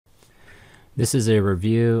This is a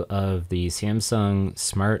review of the Samsung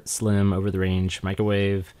Smart Slim over-the-range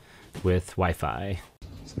microwave with Wi-Fi.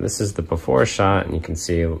 So this is the before shot, and you can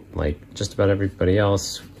see, like just about everybody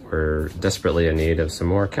else, we're desperately in need of some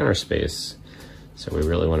more counter space. So we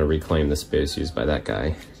really want to reclaim the space used by that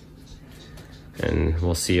guy. And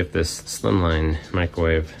we'll see if this slimline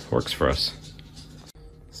microwave works for us.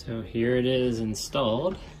 So here it is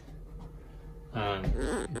installed.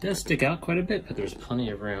 It does stick out quite a bit, but there's plenty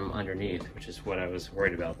of room underneath, which is what I was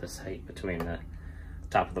worried about, this height between the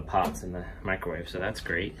top of the pots and the microwave, so that's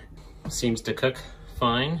great. Seems to cook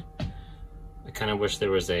fine. I kind of wish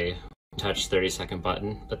there was a touch 30-second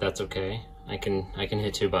button, but that's okay. I can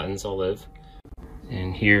hit 2 buttons, I'll live.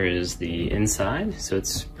 And here is the inside, so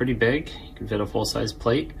it's pretty big. You can fit a full-size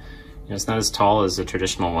plate. You know, it's not as tall as a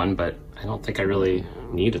traditional one, but I don't think I really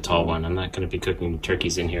need a tall one. I'm not going to be cooking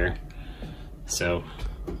turkeys in here. So,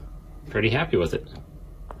 pretty happy with it.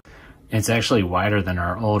 It's actually wider than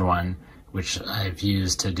our old one, which I've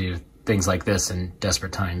used to do things like this in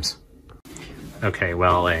desperate times. Okay,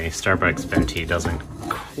 well, a Starbucks venti doesn't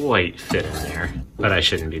quite fit in there, but I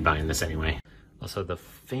shouldn't be buying this anyway. Also, the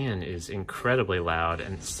fan is incredibly loud,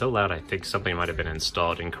 and so loud I think something might have been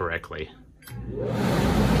installed incorrectly.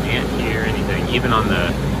 Can't hear anything, even on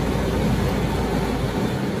the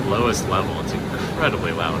lowest level, it's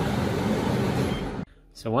incredibly loud.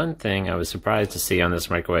 So one thing I was surprised to see on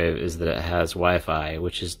this microwave is that it has Wi-Fi,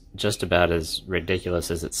 which is just about as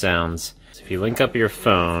ridiculous as it sounds. So if you link up your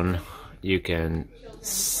phone, you can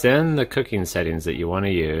send the cooking settings that you want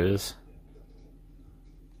to use.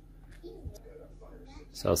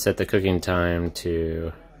 So I'll set the cooking time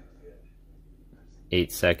to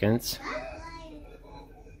 8 seconds.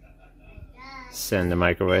 Send the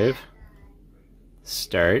microwave.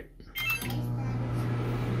 Start.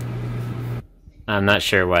 I'm not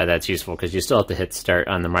sure why that's useful, because you still have to hit start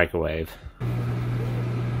on the microwave.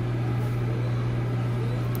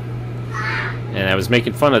 And I was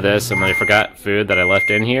making fun of this, and I forgot food that I left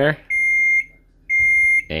in here.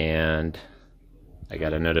 And I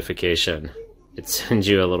got a notification. It sends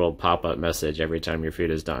you a little pop-up message every time your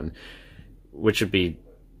food is done. Which would be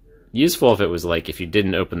useful if it was like if you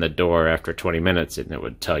didn't open the door after 20 minutes and it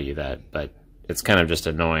would tell you that. But it's kind of just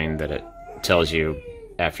annoying that it tells you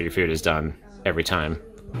after your food is done every time.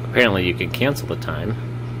 Apparently you can cancel the time.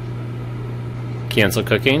 Cancel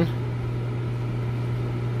cooking.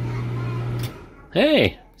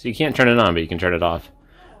 Hey! So you can't turn it on, but you can turn it off.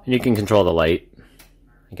 And you can control the light.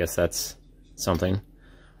 I guess that's something.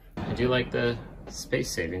 I do like the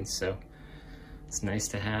space savings, so it's nice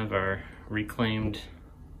to have our reclaimed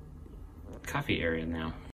coffee area now.